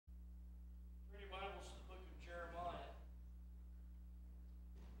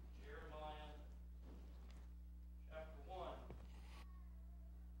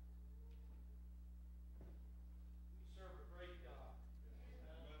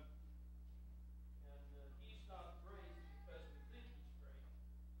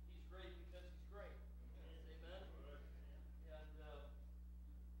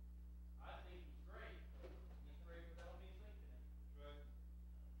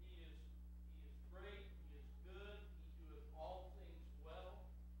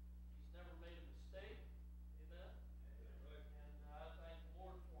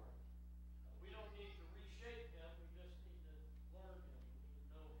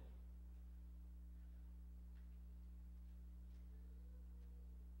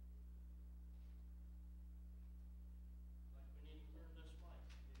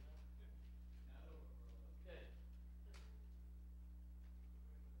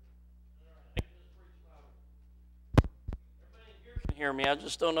hear me. I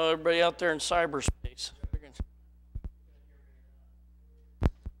just don't know everybody out there in cyberspace.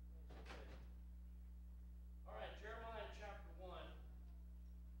 All right, Jeremiah chapter 1.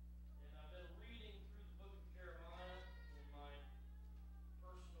 And I've been reading through the book of Jeremiah in my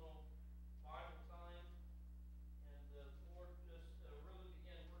personal Bible time. And the Lord just really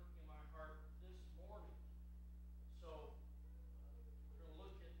began working in my heart this morning. So we're going to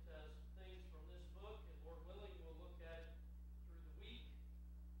look at some things from this book, and Lord willing, we'll look at it through the week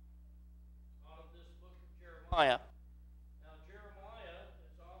out of this book of Jeremiah. Now, Jeremiah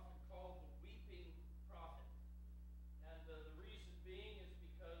is often called the weeping prophet, and the reason being is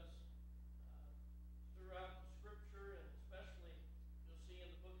because throughout the Scripture, and especially you'll see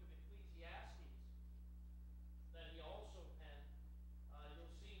in the book of Ecclesiastes that he also penned,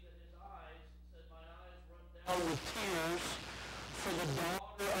 you'll see that his eyes, he said, "My eyes run down with tears for the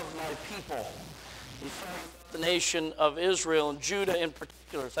daughter of my people." He's talking about the nation of Israel and Judah in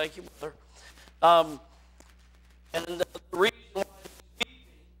particular. Thank you, brother. And the reason why he's weeping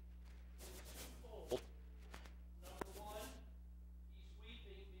is twofold. Number one, he's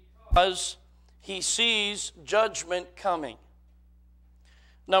weeping because he sees judgment coming.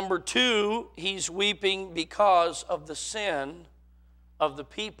 Number two, he's weeping because of the sin of the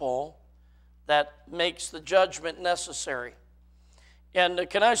people that makes the judgment necessary. And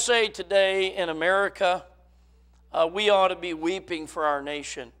can I say today in America, we ought to be weeping for our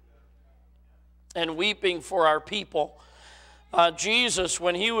nation and weeping for our people. Jesus,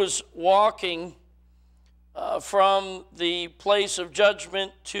 when he was walking from the place of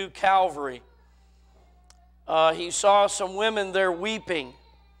judgment to Calvary, he saw some women there weeping.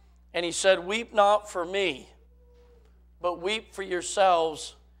 And he said, "Weep not for me, but weep for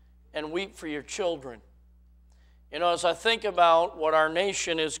yourselves and weep for your children." You know, as I think about what our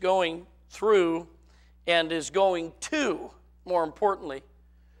nation is going through and is going to, more importantly,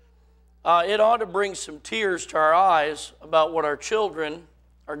 it ought to bring some tears to our eyes about what our children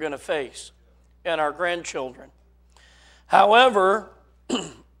are going to face and our grandchildren. However,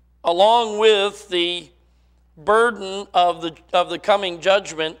 along with the burden of the coming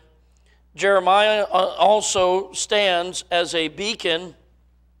judgment, Jeremiah also stands as a beacon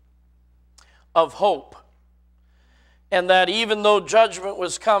of hope. And that even though judgment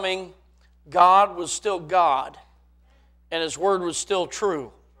was coming, God was still God. And His word was still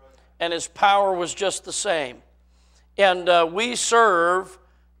true. And His power was just the same. And we serve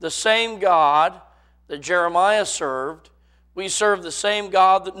the same God that Jeremiah served. We serve the same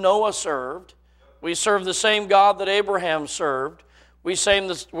God that Noah served. We serve the same God that Abraham served. We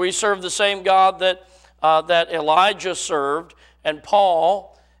serve the same God that Elijah served, and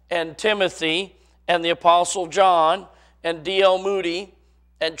Paul, and Timothy, and the Apostle John, and D.L. Moody,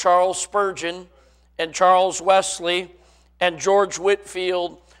 and Charles Spurgeon, and Charles Wesley, and George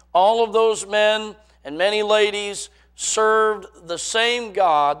Whitefield. All of those men and many ladies served the same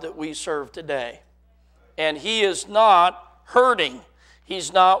God that we serve today. And He is not hurting.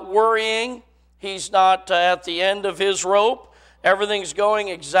 He's not worrying. He's not at the end of His rope. Everything's going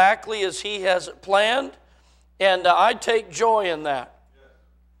exactly as He has it planned. And I take joy in that.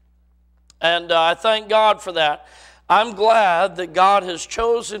 And I thank God for that. I'm glad that God has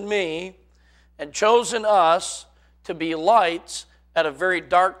chosen me and chosen us to be lights at a very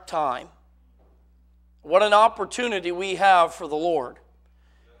dark time. What an opportunity we have for the Lord.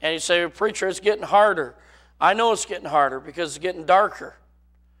 And you say, "Preacher, it's getting harder." I know it's getting harder because it's getting darker.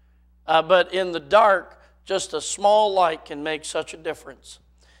 But in the dark, just a small light can make such a difference.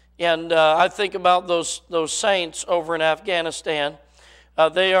 And I think about those saints over in Afghanistan.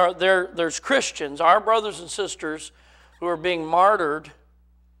 There's Christians, our brothers and sisters, who are being martyred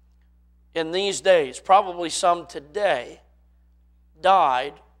in these days. Probably some today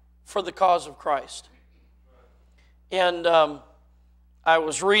died for the cause of Christ. And I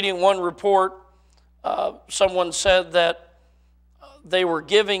was reading one report. Someone said that they were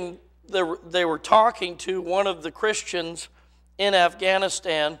talking to one of the Christians in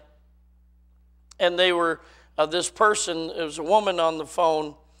Afghanistan, and they were this person, it was a woman on the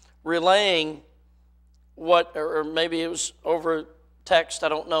phone, relaying what, or maybe it was over text, I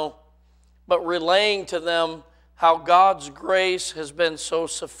don't know, but relaying to them how God's grace has been so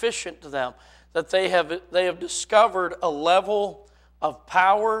sufficient to them, that they have discovered a level of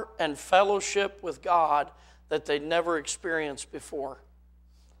power and fellowship with God that they'd never experienced before.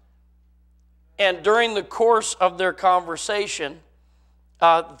 And during the course of their conversation,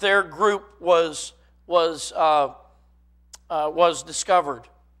 their group was discovered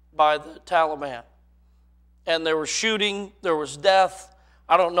by the Taliban. And there was shooting, there was death.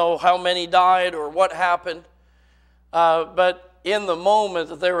 I don't know how many died or what happened. But in the moment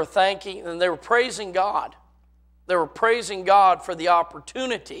that they were thanking and they were praising God. They were praising God for the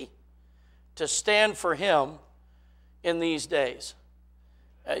opportunity to stand for Him in these days.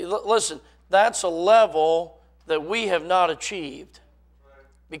 Listen, that's a level that we have not achieved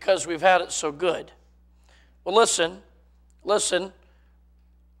because we've had it so good. Well, listen,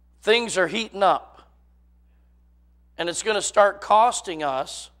 things are heating up, and it's going to start costing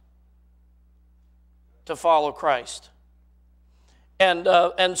us to follow Christ.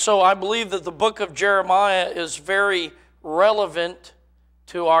 And so I believe that the book of Jeremiah is very relevant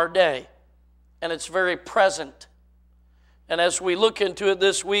to our day, and it's very present. And as we look into it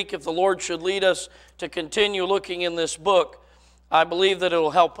this week, if the Lord should lead us to continue looking in this book, I believe that it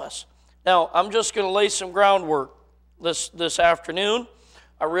will help us. Now, I'm just going to lay some groundwork this afternoon.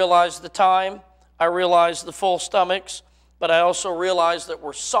 I realize the time, I realize the full stomachs, but I also realize that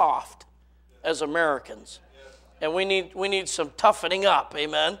we're soft as Americans. And we need some toughening up,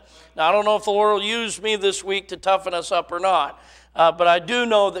 amen? Now, I don't know if the Lord will use me this week to toughen us up or not, but I do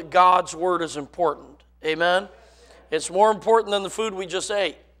know that God's Word is important, amen? It's more important than the food we just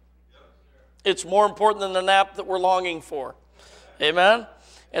ate. It's more important than the nap that we're longing for, amen?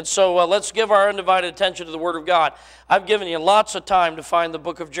 And so let's give our undivided attention to the Word of God. I've given you lots of time to find the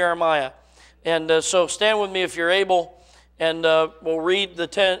book of Jeremiah. And so stand with me if you're able. And we'll read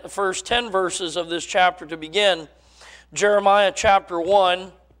the first 10 verses of this chapter to begin. Jeremiah chapter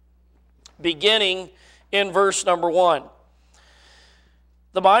 1, beginning in verse number 1.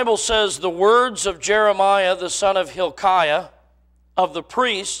 The Bible says, "The words of Jeremiah the son of Hilkiah, of the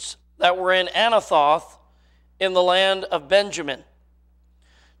priests that were in Anathoth in the land of Benjamin,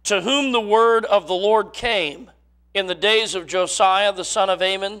 to whom the word of the Lord came in the days of Josiah the son of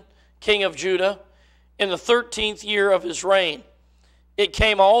Amon, king of Judah, in the 13th year of his reign. It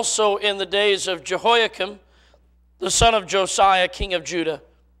came also in the days of Jehoiakim, the son of Josiah, king of Judah,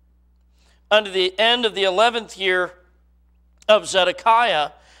 unto the end of the 11th year of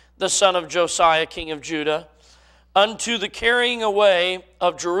Zedekiah, the son of Josiah, king of Judah, unto the carrying away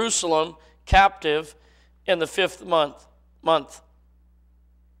of Jerusalem captive in the 5th month.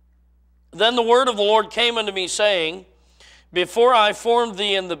 Then the word of the Lord came unto me, saying, Before I formed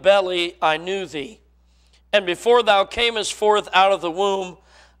thee in the belly, I knew thee. And before thou camest forth out of the womb,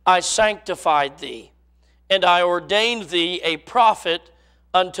 I sanctified thee, and I ordained thee a prophet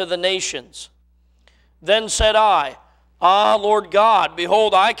unto the nations. Then said I, Ah, Lord God,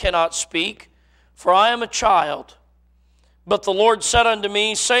 behold, I cannot speak, for I am a child. But the Lord said unto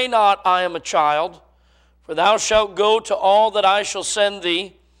me, Say not, I am a child, for thou shalt go to all that I shall send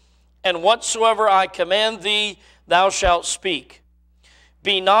thee, and whatsoever I command thee, thou shalt speak.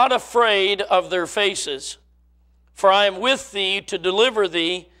 Be not afraid of their faces, for I am with thee to deliver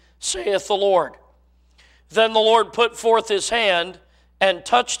thee, saith the Lord. Then the Lord put forth his hand and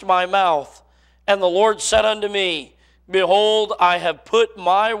touched my mouth. And the Lord said unto me, Behold, I have put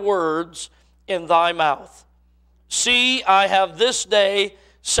my words in thy mouth. See, I have this day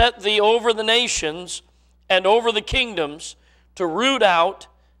set thee over the nations and over the kingdoms, to root out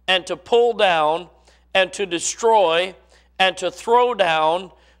and to pull down and to destroy and to throw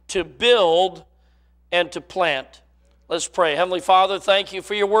down, to build and to plant. Let's pray. Heavenly Father, thank you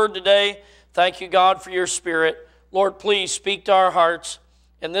for your word today. Thank you, God, for your Spirit. Lord, please speak to our hearts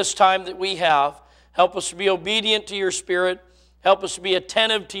in this time that we have. Help us to be obedient to your Spirit. Help us to be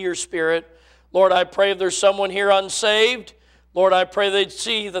attentive to your Spirit. Lord, I pray if there's someone here unsaved, Lord, I pray they'd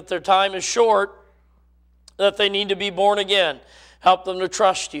see that their time is short, that they need to be born again. Help them to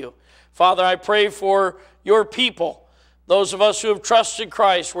trust you. Father, I pray for your people, those of us who have trusted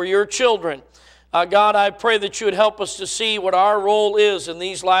Christ, we're your children. God, I pray that you would help us to see what our role is in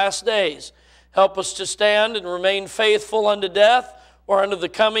these last days. Help us to stand and remain faithful unto death or unto the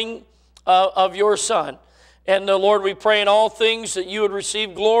coming of your Son. And Lord, we pray in all things that you would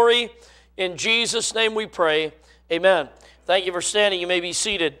receive glory. In Jesus' name we pray. Amen. Thank you for standing. You may be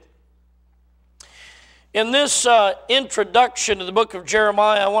seated. In this introduction to the book of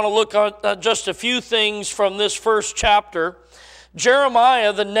Jeremiah, I want to look at just a few things from this first chapter.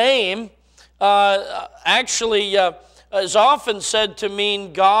 Jeremiah, the name, actually is often said to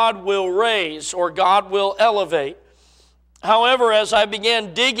mean God will raise or God will elevate. However, as I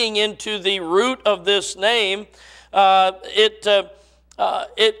began digging into the root of this name, it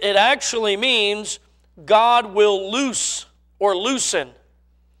actually means God will loose or loosen.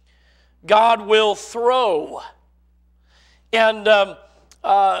 God will throw. And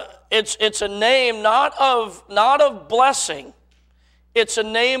it's a name not of blessing. It's a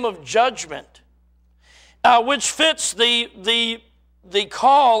name of judgment, which fits the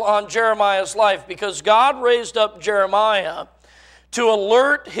call on Jeremiah's life, because God raised up Jeremiah to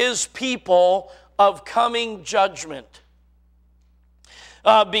alert his people of coming judgment.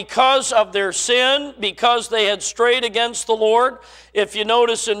 Because of their sin, because they had strayed against the Lord. If you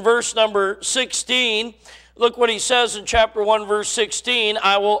notice in verse number 16, look what he says in chapter 1, verse 16.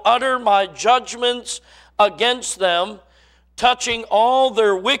 I will utter my judgments against them, touching all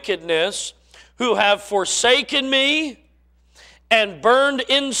their wickedness, who have forsaken me and burned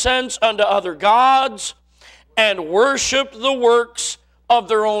incense unto other gods and worshiped the works of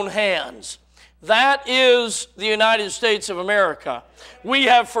their own hands. That is the United States of America. We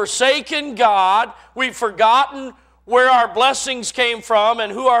have forsaken God. We've forgotten where our blessings came from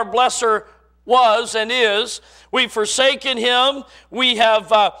and who our blesser was and is. We've forsaken him. We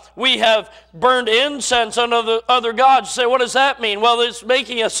have burned incense unto the other gods. You say, what does that mean? Well, it's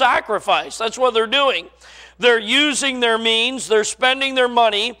making a sacrifice. That's what they're doing. They're using their means, they're spending their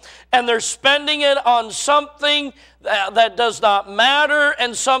money, and they're spending it on something that does not matter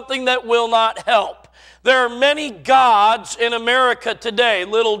and something that will not help. There are many gods in America today,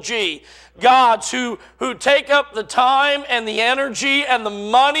 little g, gods who take up the time and the energy and the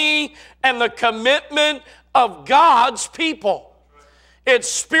money and the commitment of God's people. It's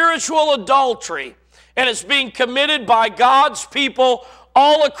spiritual adultery, and it's being committed by God's people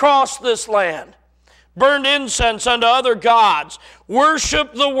all across this land. Burned incense unto other gods,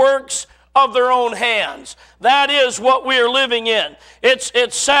 worship the works of their own hands. That is what we are living in. It's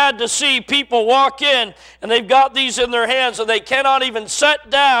sad to see people walk in and they've got these in their hands and they cannot even set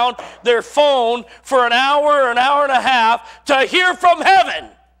down their phone for an hour or an hour and a half to hear from heaven.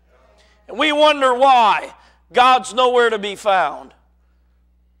 And we wonder why. God's nowhere to be found.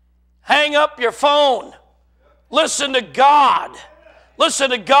 Hang up your phone. Listen to God. Listen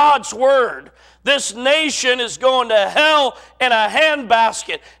to God's word. This nation is going to hell in a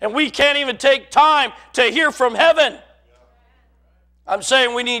handbasket, and we can't even take time to hear from heaven. I'm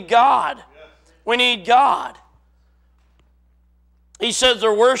saying we need God. We need God. He says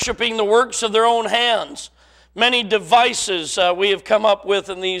they're worshiping the works of their own hands. Many devices we have come up with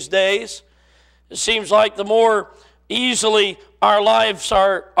in these days. It seems like the more easily our lives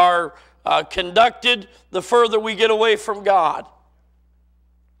are conducted, the further we get away from God.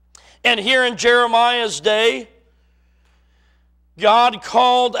 And here in Jeremiah's day, God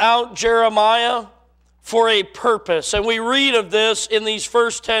called out Jeremiah for a purpose. And we read of this in these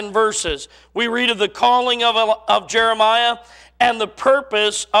first 10 verses. We read of the calling of Jeremiah and the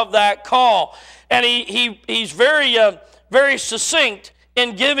purpose of that call. And he's very succinct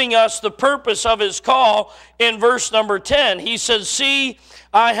in giving us the purpose of his call in verse number 10. He says, see,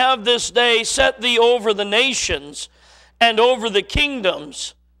 I have this day set thee over the nations and over the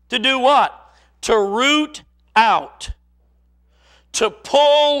kingdoms. To do what? To root out, to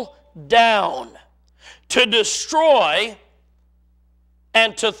pull down, to destroy,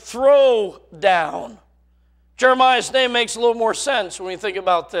 and to throw down. Jeremiah's name makes a little more sense when we think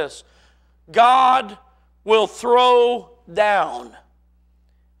about this. God will throw down.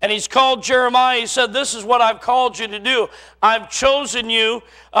 And he's called Jeremiah. He said, this is what I've called you to do. I've chosen you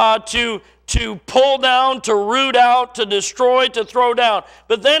to pull down, to root out, to destroy, to throw down.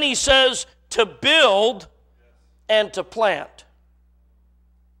 But then he says to build and to plant.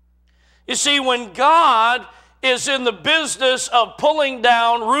 You see, when God is in the business of pulling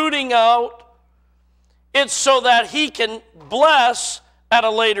down, rooting out, it's so that he can bless at a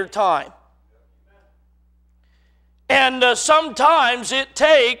later time. And sometimes it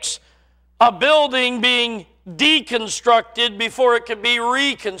takes a building being deconstructed before it can be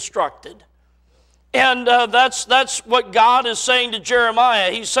reconstructed. And that's what God is saying to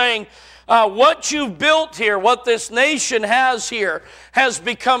Jeremiah. He's saying, what you've built here, what this nation has here, has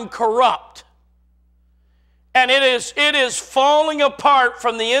become corrupt. And it is falling apart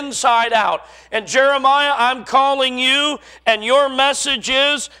from the inside out. And Jeremiah, I'm calling you, and your message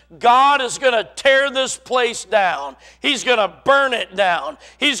is God is going to tear this place down. He's going to burn it down.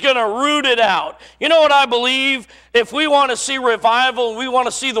 He's going to root it out. You know what I believe? If we want to see revival and we want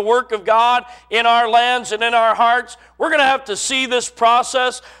to see the work of God in our lands and in our hearts, we're going to have to see this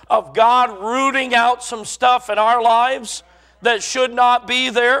process of God rooting out some stuff in our lives that should not be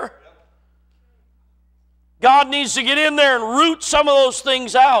there. God needs to get in there and root some of those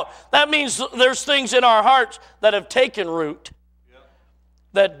things out. That means there's things in our hearts that have taken root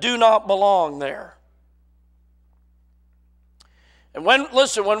that do not belong there. And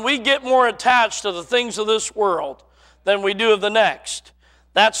when we get more attached to the things of this world than we do of the next,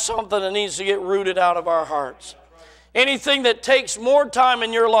 that's something that needs to get rooted out of our hearts. Anything that takes more time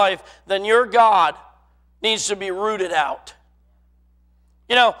in your life than your God needs to be rooted out.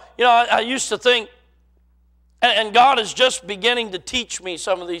 I used to think, And God is just beginning to teach me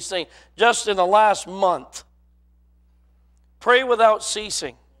some of these things just in the last month. Pray without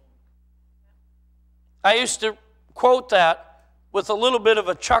ceasing. I used to quote that with a little bit of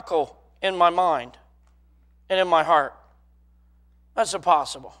a chuckle in my mind and in my heart. That's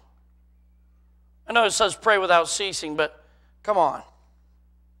impossible. I know it says pray without ceasing, but come on.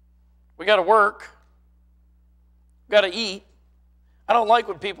 We got to work. We got to eat. I don't like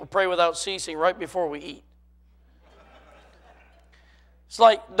when people pray without ceasing right before we eat. It's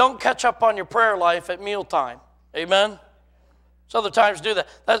like, don't catch up on your prayer life at mealtime. Amen? So other times do that.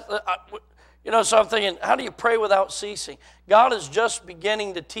 So I'm thinking, how do you pray without ceasing? God is just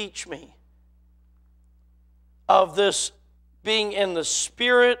beginning to teach me of this being in the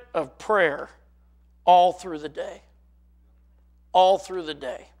spirit of prayer all through the day. All through the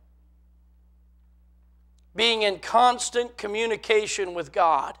day. Being in constant communication with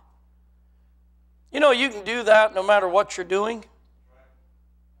God. You know, you can do that no matter what you're doing.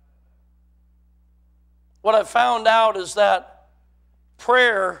 What I found out is that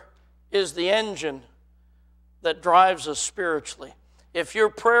prayer is the engine that drives us spiritually. If you're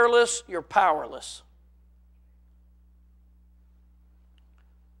prayerless, you're powerless.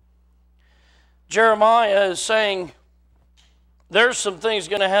 Jeremiah is saying there's some things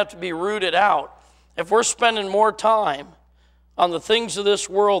going to have to be rooted out. If we're spending more time on the things of this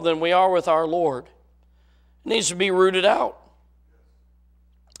world than we are with our Lord, it needs to be rooted out.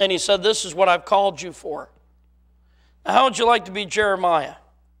 And he said, this is what I've called you for. Now, how would you like to be Jeremiah?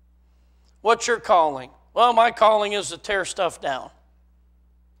 What's your calling? Well, my calling is to tear stuff down.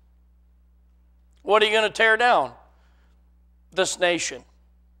 What are you going to tear down? This nation.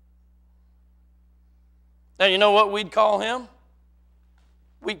 Now, you know what we'd call him?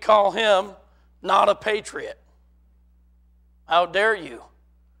 We'd call him not a patriot. How dare you?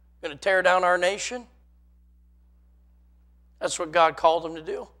 Going to tear down our nation? That's what God called him to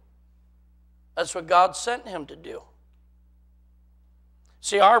do. That's what God sent him to do.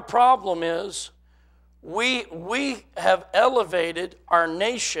 See, our problem is we have elevated our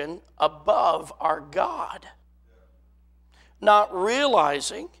nation above our God, not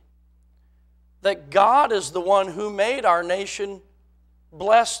realizing that God is the one who made our nation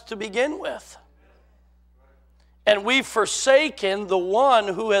blessed to begin with. And we've forsaken the one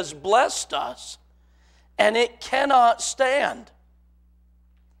who has blessed us, and it cannot stand.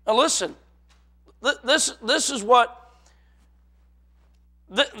 Now listen, this is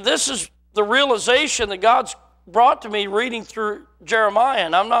the realization that God's brought to me reading through Jeremiah,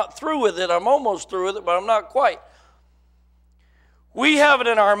 and I'm not through with it. I'm almost through with it, but I'm not quite. We have it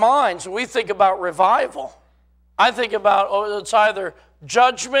in our minds when we think about revival. I think about, it's either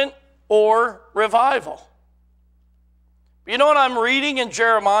judgment or revival. You know what I'm reading in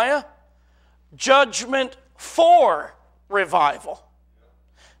Jeremiah? Judgment for revival.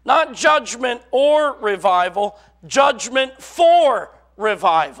 Not judgment or revival, judgment for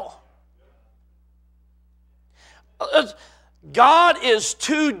revival. God is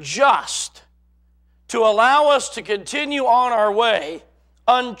too just to allow us to continue on our way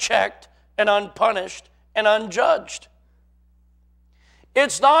unchecked and unpunished and unjudged.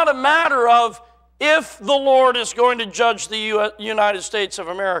 It's not a matter of if the Lord is going to judge the United States of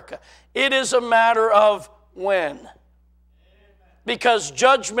America. It is a matter of when. Because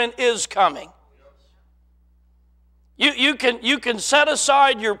judgment is coming. You can set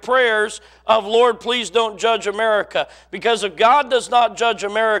aside your prayers of, Lord, please don't judge America. Because if God does not judge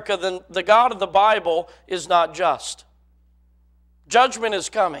America, then the God of the Bible is not just. Judgment is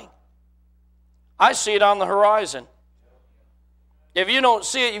coming. I see it on the horizon. If you don't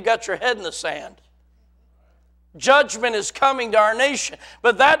see it, you've got your head in the sand. Judgment is coming to our nation.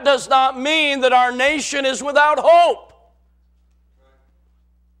 But that does not mean that our nation is without hope.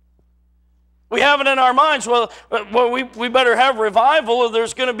 We have it in our minds, well we better have revival or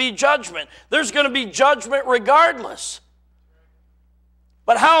there's going to be judgment. There's going to be judgment regardless.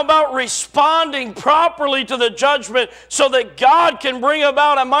 But how about responding properly to the judgment so that God can bring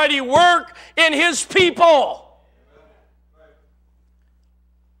about a mighty work in His people?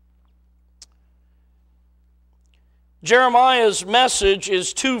 Jeremiah's message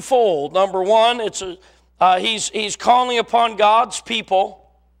is twofold. Number one, he's calling upon God's people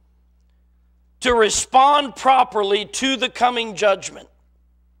to respond properly to the coming judgment.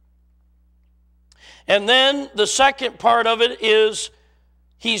 And then the second part of it is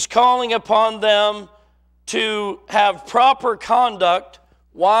he's calling upon them to have proper conduct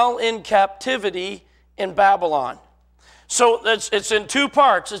while in captivity in Babylon. So it's in two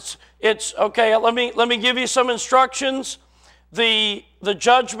parts. It's okay, let me give you some instructions. The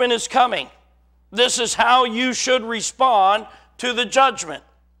judgment is coming. This is how you should respond to the judgment.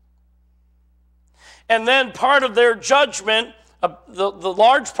 And then part of their judgment, the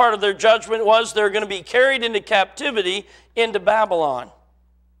large part of their judgment was they're going to be carried into captivity into Babylon.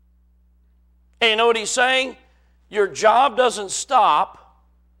 And you know what he's saying? Your job doesn't stop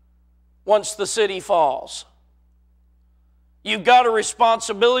once the city falls. You've got a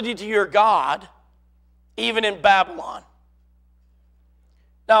responsibility to your God, even in Babylon.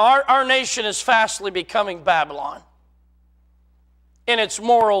 Now, our nation is fastly becoming Babylon in its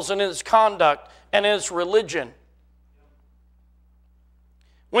morals and in its conduct and in its religion.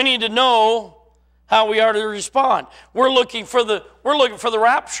 We need to know how we are to respond. We're looking for the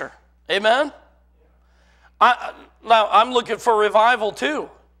rapture. Amen? Now, I'm looking for revival too.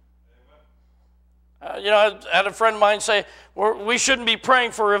 I had a friend of mine say, we shouldn't be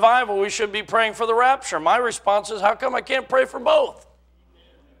praying for revival, we should be praying for the rapture. My response is, how come I can't pray for both?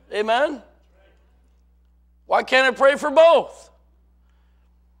 Amen? Why can't I pray for both?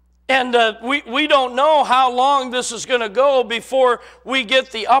 And we don't know how long this is going to go before we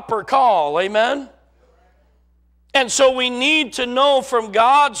get the upper call. Amen? And so we need to know from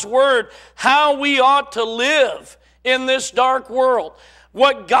God's Word how we ought to live in this dark world.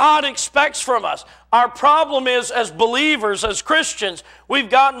 What God expects from us. Our problem is, as believers, as Christians, we've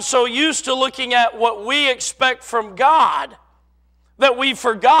gotten so used to looking at what we expect from God that we've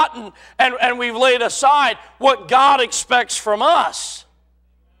forgotten and we've laid aside what God expects from us.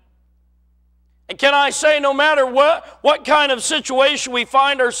 And can I say, no matter what kind of situation we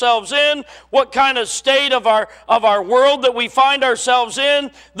find ourselves in, what kind of state of our world that we find ourselves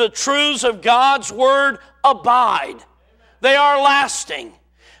in, the truths of God's Word abide. They are lasting.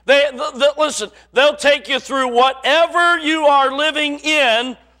 Listen, they'll take you through whatever you are living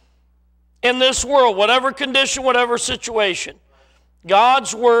in this world, whatever condition, whatever situation.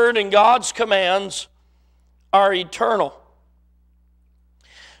 God's Word and God's commands are eternal.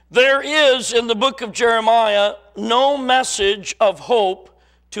 There is, in the book of Jeremiah, no message of hope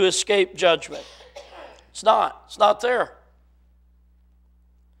to escape judgment. It's not. It's not there.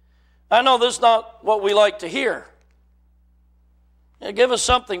 I know this is not what we like to hear. Give us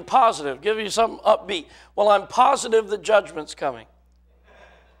something positive. Give you something upbeat. Well, I'm positive that judgment's coming.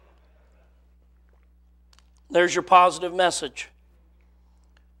 There's your positive message.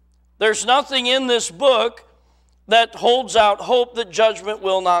 There's nothing in this book that holds out hope that judgment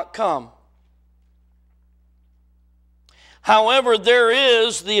will not come. However, there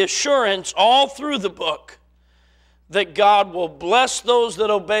is the assurance all through the book that God will bless those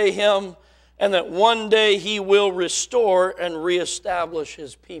that obey Him and that one day He will restore and reestablish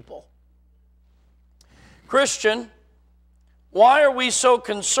His people. Christian, why are we so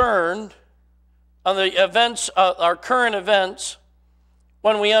concerned on the events, our current events,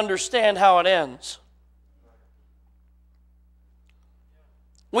 when we understand how it ends?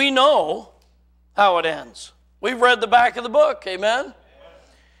 We know how it ends. We've read the back of the book, amen?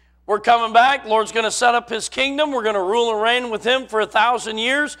 We're coming back. The Lord's going to set up His kingdom. We're going to rule and reign with Him for 1,000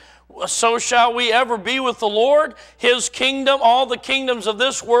 years. So shall we ever be with the Lord. His kingdom, all the kingdoms of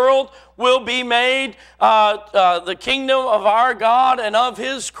this world will be made the kingdom of our God and of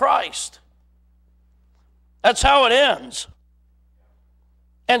His Christ. That's how it ends.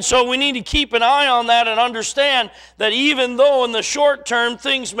 And so we need to keep an eye on that and understand that even though in the short term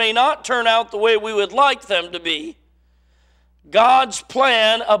things may not turn out the way we would like them to be, God's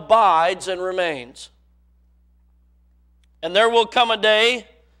plan abides and remains. And there will come a day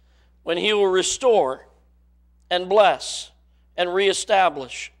when He will restore and bless and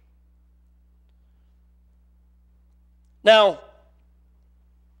reestablish. Now,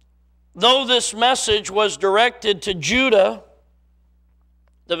 though this message was directed to Judah,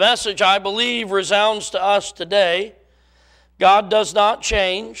 the message, I believe, resounds to us today. God does not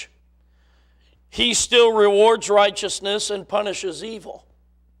change. He still rewards righteousness and punishes evil.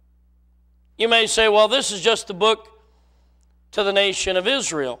 You may say, well, this is just the book to the nation of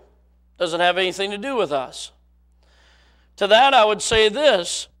Israel. Doesn't have anything to do with us. To that I would say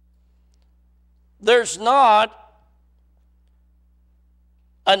this: there's not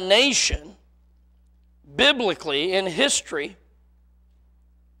a nation biblically in history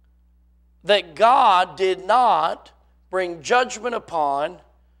that God did not bring judgment upon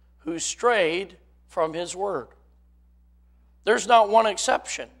who strayed from His Word. There's not one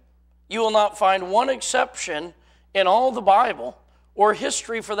exception. You will not find one exception in all the Bible, or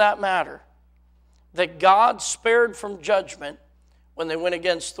history for that matter, that God spared from judgment when they went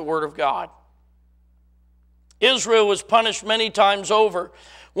against the Word of God. Israel was punished many times over.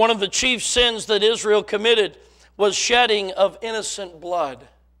 One of the chief sins that Israel committed was shedding of innocent blood.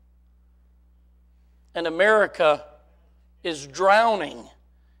 And America is drowning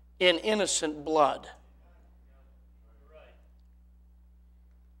in innocent blood.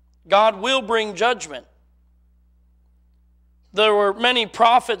 God will bring judgment. There were many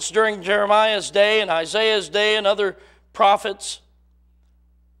prophets during Jeremiah's day and Isaiah's day and other prophets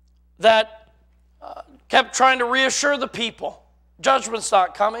that kept trying to reassure the people. Judgment's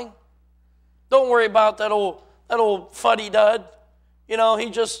not coming. Don't worry about that old fuddy-dud. You know,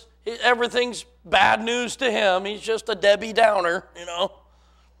 everything's bad news to him. He's just a Debbie Downer, you know.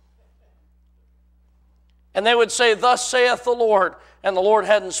 And they would say, "Thus saith the Lord," and the Lord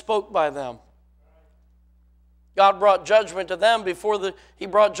hadn't spoke by them. God brought judgment to them before He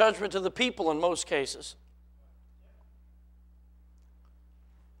brought judgment to the people in most cases.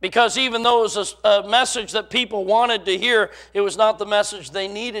 Because even though it was a message that people wanted to hear, it was not the message they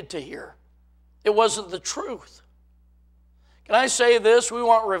needed to hear. It wasn't the truth. Can I say this? We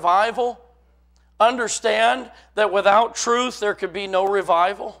want revival. Understand that without truth, there could be no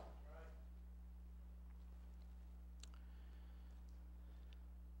revival.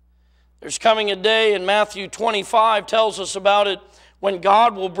 There's coming a day, and Matthew 25 tells us about it, when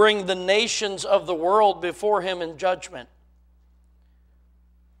God will bring the nations of the world before Him in judgment.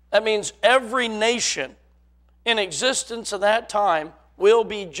 That means every nation in existence at that time will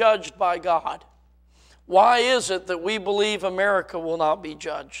be judged by God. Why is it that we believe America will not be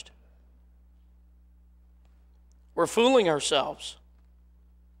judged? We're fooling ourselves.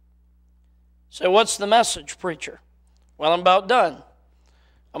 So what's the message, preacher? Well, I'm about done.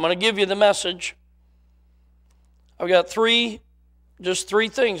 I'm going to give you the message. I've got just three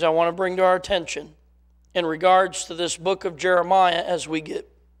things I want to bring to our attention in regards to this book of Jeremiah as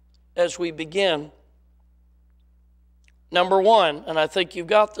we begin. Number one, and I think you've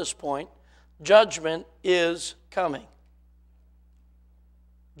got this point, judgment is coming.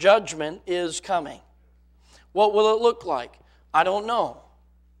 Judgment is coming. What will it look like? I don't know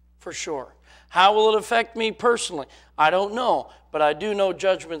for sure. How will it affect me personally? I don't know, but I do know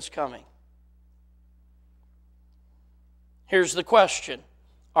judgment's coming. Here's the question.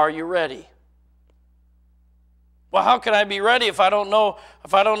 Are you ready? Well, how can I be ready if I don't know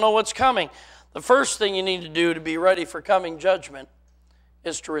what's coming? The first thing you need to do to be ready for coming judgment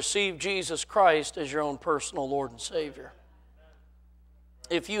is to receive Jesus Christ as your own personal Lord and Savior.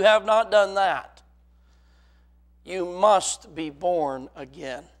 If you have not done that, you must be born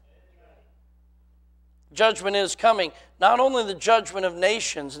again. Judgment is coming. Not only the judgment of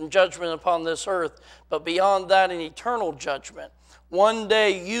nations and judgment upon this earth, but beyond that, an eternal judgment. One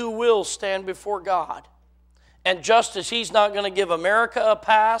day you will stand before God. And just as He's not going to give America a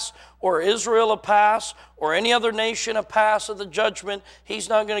pass, or Israel a pass, or any other nation a pass at the judgment, He's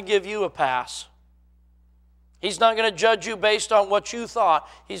not going to give you a pass. He's not going to judge you based on what you thought.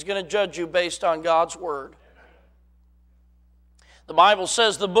 He's going to judge you based on God's Word. The Bible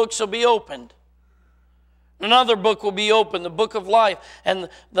says the books will be opened. Another book will be opened, the book of life, and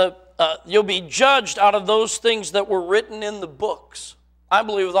you'll be judged out of those things that were written in the books. I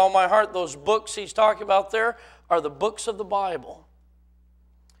believe with all my heart those books He's talking about there are the books of the Bible.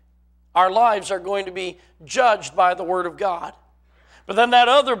 Our lives are going to be judged by the Word of God. But then that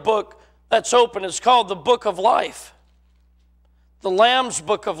other book that's open is called the book of life, the Lamb's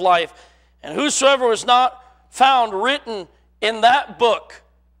book of life. And whosoever was not found written in that book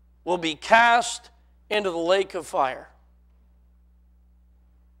will be cast into the lake of fire.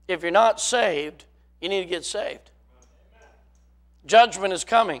 If you're not saved, you need to get saved. Judgment is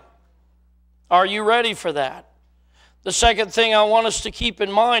coming. Are you ready for that? The second thing I want us to keep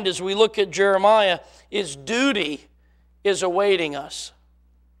in mind as we look at Jeremiah is duty is awaiting us.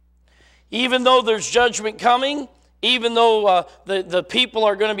 Even though there's judgment coming, even though the people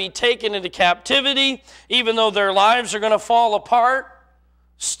are going to be taken into captivity, even though their lives are going to fall apart,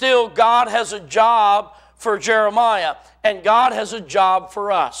 still God has a job for Jeremiah, and God has a job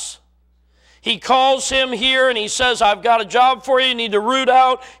for us. He calls him here and He says, I've got a job for you. You need to root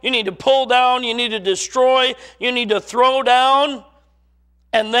out, you need to pull down, you need to destroy, you need to throw down,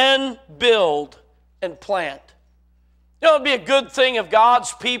 and then build and plant. You know, it would be a good thing if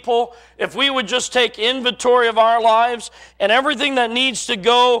God's people, if we would just take inventory of our lives and everything that needs to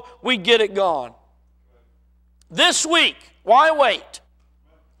go, we'd get it gone. This week, why wait?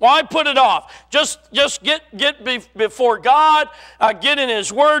 Why put it off? Just get before God, get in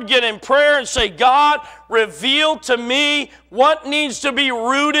His Word, get in prayer and say, God, reveal to me what needs to be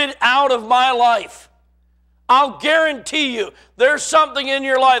rooted out of my life. I'll guarantee you there's something in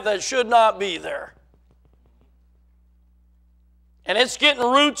your life that should not be there. And it's getting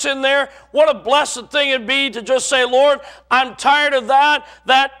roots in there. What a blessed thing it'd be to just say, Lord, I'm tired of that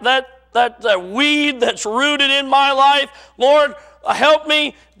that weed that's rooted in my life. Lord, help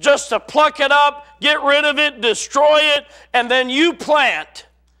me just to pluck it up, get rid of it, destroy it, and then you plant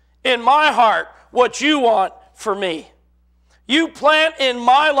in my heart what you want for me. You plant in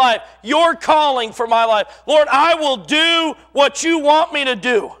my life your calling for my life. Lord, I will do what you want me to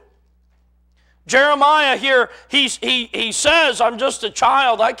do. Jeremiah here, he says, I'm just a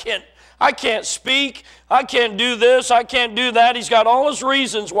child. I can't speak. I can't do this. I can't do that. He's got all his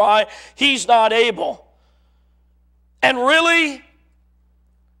reasons why he's not able. And really,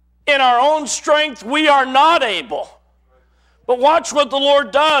 in our own strength, we are not able. But watch what the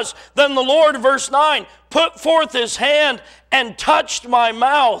Lord does. Then the Lord, verse 9, put forth his hand and touched my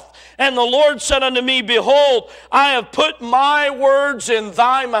mouth. And the Lord said unto me, behold, I have put my words in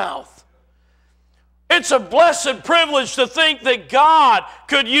thy mouth. It's a blessed privilege to think that God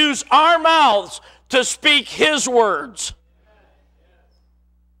could use our mouths to speak his words.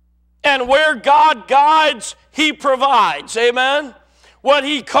 And where God guides, he provides. Amen? What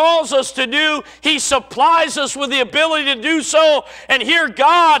he calls us to do, he supplies us with the ability to do so. And here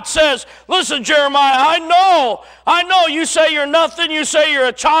God says, listen, Jeremiah, I know you say you're nothing. You say you're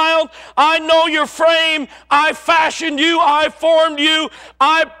a child. I know your frame. I fashioned you. I formed you.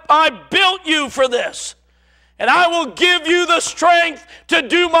 I built you for this. And I will give you the strength to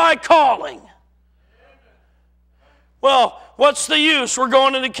do my calling. Well, what's the use? We're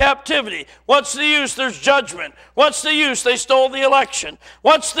going into captivity. What's the use? There's judgment. What's the use? They stole the election.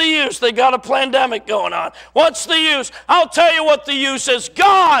 What's the use? They got a pandemic going on. What's the use? I'll tell you what the use is.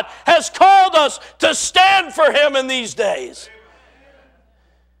 God has called us to stand for him in these days.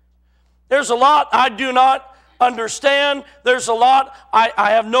 There's a lot I do not understand. There's a lot I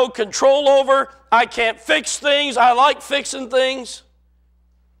have no control over. I can't fix things. I like fixing things.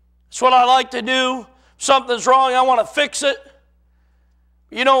 It's what I like to do. Something's wrong, I want to fix it.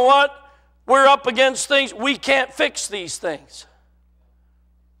 You know what? We're up against things. We can't fix these things.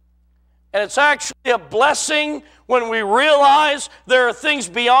 And it's actually a blessing when we realize there are things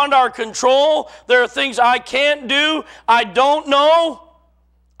beyond our control. There are things I can't do. I don't know.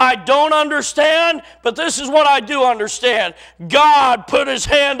 I don't understand. But this is what I do understand. God put his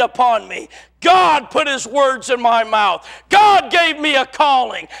hand upon me. God put his words in my mouth. God gave me a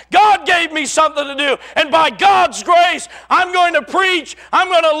calling. God gave me something to do. And by God's grace, I'm going to preach. I'm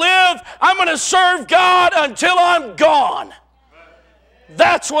going to live. I'm going to serve God until I'm gone.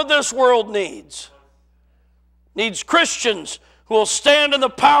 That's what this world needs. Needs Christians who will stand in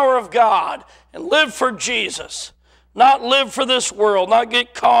the power of God and live for Jesus. Not live for this world. Not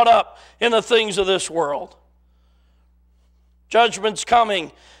get caught up in the things of this world. Judgment's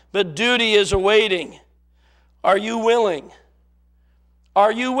coming, but duty is awaiting. Are you willing?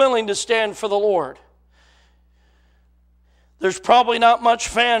 Are you willing to stand for the Lord? There's probably not much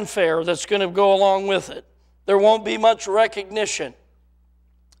fanfare that's going to go along with it. There won't be much recognition.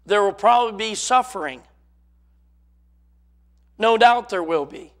 There will probably be suffering. No doubt there will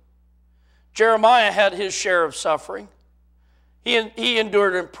be. Jeremiah had his share of suffering. He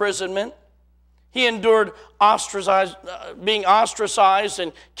endured imprisonment. He endured being ostracized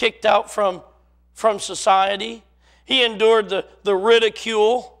and kicked out from society. He endured the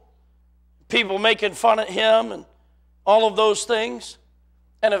ridicule, people making fun of him and all of those things.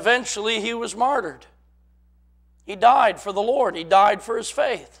 And eventually he was martyred. He died for the Lord. He died for his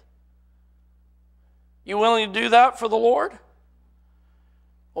faith. You willing to do that for the Lord?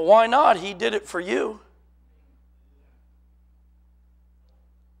 Well, why not? He did it for you.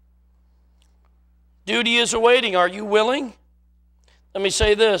 Duty is awaiting. Are you willing? Let me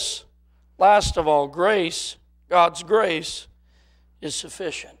say this. Last of all, grace, God's grace, is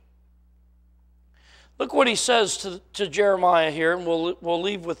sufficient. Look what he says to Jeremiah here, and we'll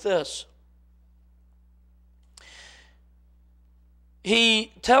leave with this.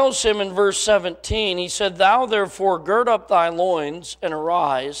 He tells him in verse 17, he said, Thou therefore gird up thy loins and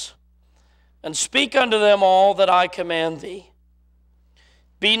arise, and speak unto them all that I command thee.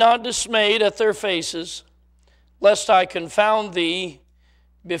 Be not dismayed at their faces, lest I confound thee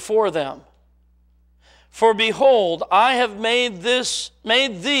before them. For behold, I have made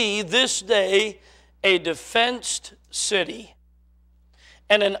thee this day a defenced city,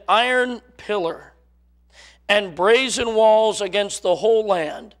 and an iron pillar, and brazen walls against the whole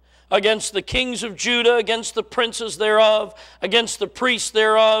land, against the kings of Judah, against the princes thereof, against the priests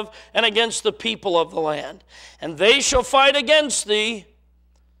thereof, and against the people of the land. And they shall fight against thee,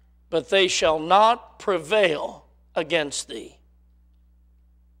 but they shall not prevail against thee.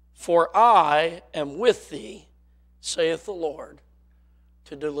 For I am with thee, saith the Lord,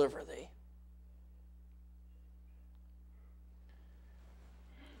 to deliver thee.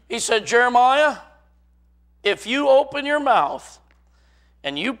 He said, Jeremiah, if you open your mouth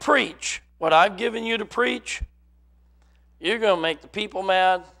and you preach what I've given you to preach, you're going to make the people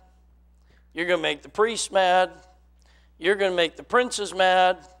mad. You're going to make the priests mad. You're going to make the princes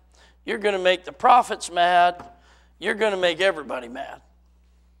mad. You're going to make the prophets mad. You're going to make everybody mad.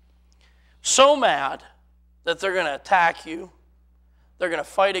 So mad that they're going to attack you. They're going to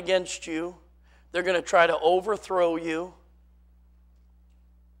fight against you. They're going to try to overthrow you.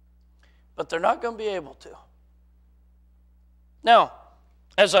 But they're not going to be able to. Now,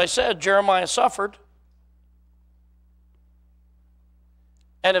 as I said, Jeremiah suffered.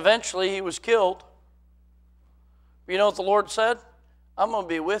 And eventually he was killed. You know what the Lord said? I'm going to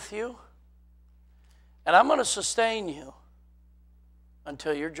be with you. And I'm going to sustain you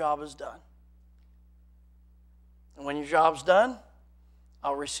until your job is done. And when your job's done,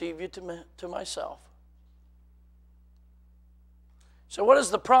 I'll receive you to myself. So what is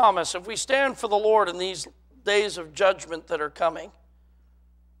the promise? If we stand for the Lord in these days of judgment that are coming,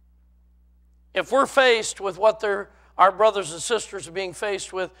 if we're faced with what our brothers and sisters are being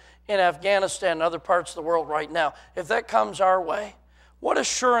faced with in Afghanistan and other parts of the world right now, if that comes our way, what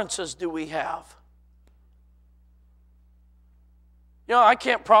assurances do we have? You know, I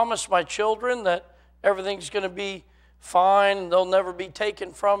can't promise my children that everything's going to be fine and they'll never be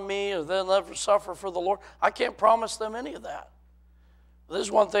taken from me or they'll never suffer for the Lord. I can't promise them any of that. But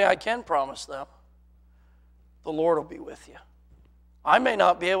there's one thing I can promise them. The Lord will be with you. I may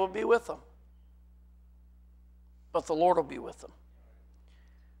not be able to be with them, but the Lord will be with them.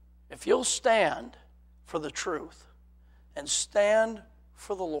 If you'll stand for the truth and stand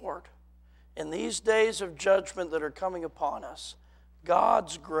for the Lord in these days of judgment that are coming upon us,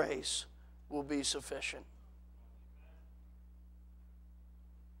 God's grace will be sufficient.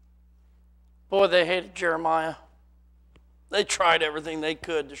 Boy, they hated Jeremiah. They tried everything they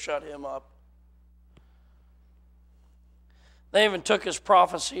could to shut him up. They even took his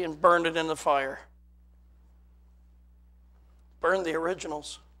prophecy and burned it in the fire. Burned the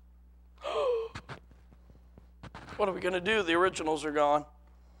originals. What are we going to do? The originals are gone.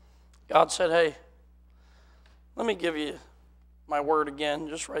 God said, hey, let me give you my word again.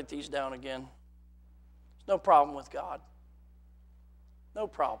 Just write these down again. There's no problem with God. No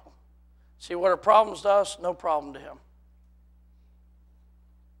problem. See, what are problems to us? No problem to him.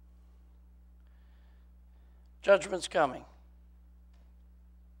 Judgment's coming.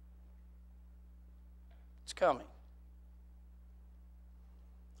 It's coming.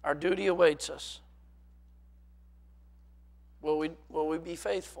 Our duty awaits us. Will we be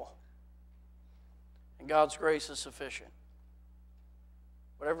faithful? And God's grace is sufficient.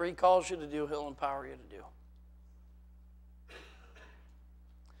 Whatever he calls you to do, he'll empower you to do.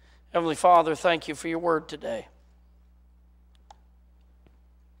 Heavenly Father, thank you for your word today.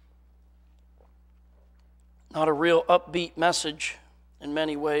 Not a real upbeat message in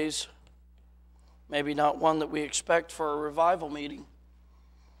many ways. Maybe not one that we expect for a revival meeting.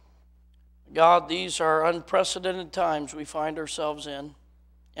 God, these are unprecedented times we find ourselves in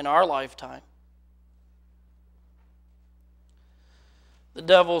our lifetime. The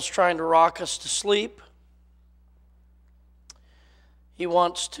devil's trying to rock us to sleep. He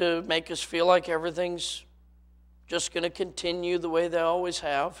wants to make us feel like everything's just going to continue the way they always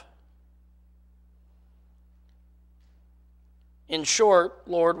have. In short,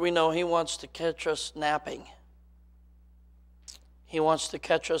 Lord, we know he wants to catch us napping. He wants to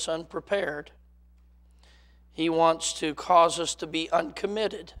catch us unprepared. He wants to cause us to be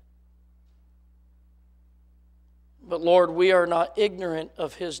uncommitted. But Lord, we are not ignorant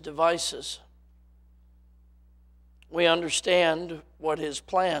of his devices. We understand what his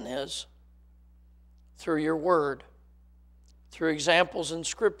plan is through your word, through examples in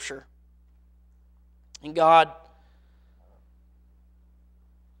Scripture. And God,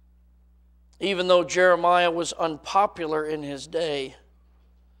 even though Jeremiah was unpopular in his day,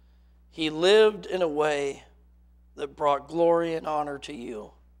 he lived in a way that brought glory and honor to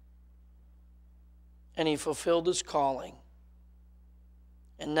you. And he fulfilled his calling.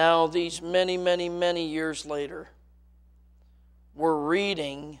 And now, these many, many, many years later, we're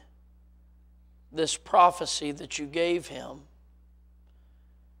reading this prophecy that you gave him,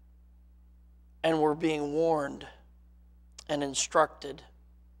 and we're being warned and instructed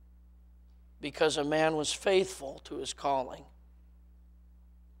because a man was faithful to his calling.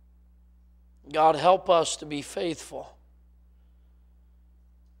 God, help us to be faithful.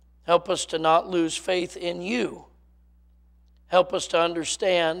 Help us to not lose faith in you. Help us to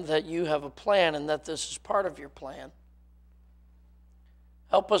understand that you have a plan and that this is part of your plan.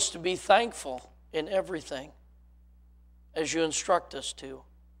 Help us to be thankful in everything as you instruct us to.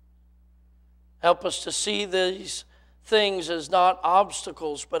 Help us to see these things as not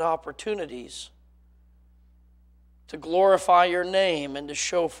obstacles but opportunities to glorify your name and to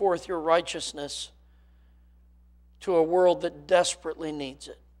show forth your righteousness to a world that desperately needs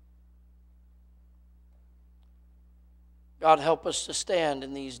it. God, help us to stand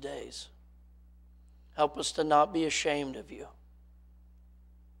in these days. Help us to not be ashamed of you.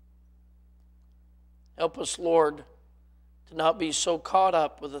 Help us, Lord, to not be so caught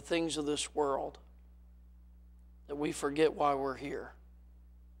up with the things of this world that we forget why we're here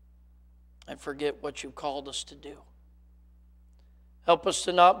and forget what you've called us to do. Help us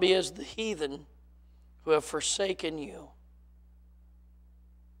to not be as the heathen who have forsaken you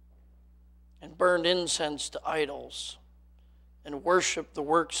and burned incense to idols and worshiped the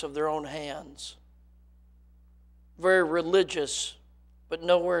works of their own hands. Very religious, but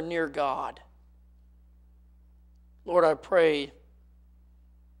nowhere near God. Lord, I pray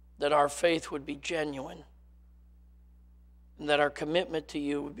that our faith would be genuine and that our commitment to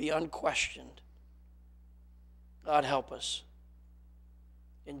you would be unquestioned. God, help us.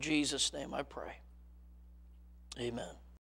 In Jesus' name I pray. Amen.